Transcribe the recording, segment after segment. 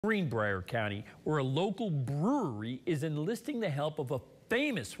Greenbrier County, where a local brewery is enlisting the help of a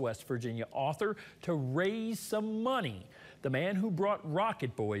famous West Virginia author to raise some money. The man who brought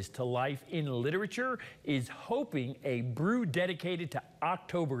Rocket Boys to life in literature is hoping a brew dedicated to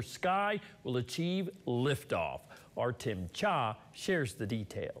October Sky will achieve liftoff. Our Tim Cha shares the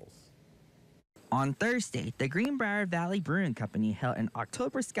details. On Thursday, the Greenbrier Valley Brewing Company held an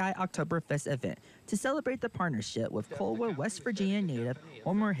October Sky Oktoberfest event to celebrate the partnership with Colwood, West Virginia native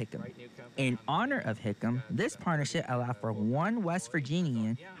Homer Hickam. In honor of Hickam, this partnership allowed for one West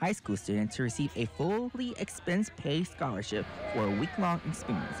Virginian high school student to receive a fully expense-paid scholarship for a week-long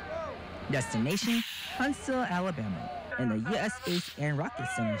experience. Destination, Huntsville, Alabama, and the U.S. Space and Rocket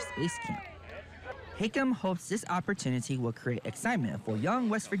Center Space Camp. Hickam hopes this opportunity will create excitement for young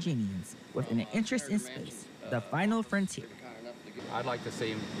West Virginians with an interest in space, the final frontier. I'd like to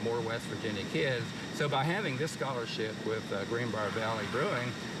see more West Virginia kids. So by having this scholarship with Greenbrier Valley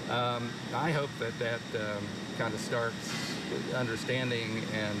Brewing, I hope that kind of starts understanding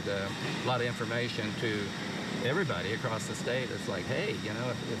and a lot of information to everybody across the state. It's like, hey, you know,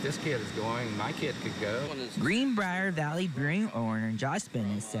 if this kid is going, my kid could go. Greenbrier Valley Brewing owner Josh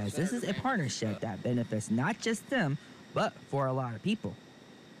Bennett says this is a partnership that benefits not just them, but for a lot of people.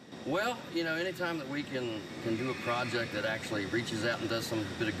 Well, you know, anytime that we can do a project that actually reaches out and does some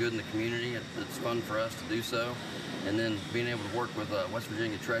bit of good in the community, it's fun for us to do so. And then being able to work with a West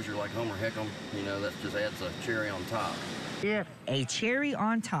Virginia treasure like Homer Hickam, you know, that just adds a cherry on top. Yeah. A cherry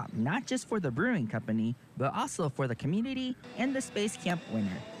on top, not just for the brewing company, but also for the community and the Space Camp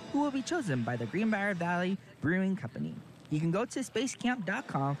winner, who will be chosen by the Greenbrier Valley Brewing Company. You can go to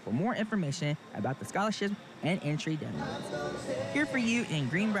spacecamp.com for more information about the scholarships and entry deadlines. Here for you in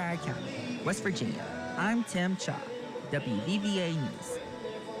Greenbrier County, West Virginia, I'm Tim Cha, WVVA News.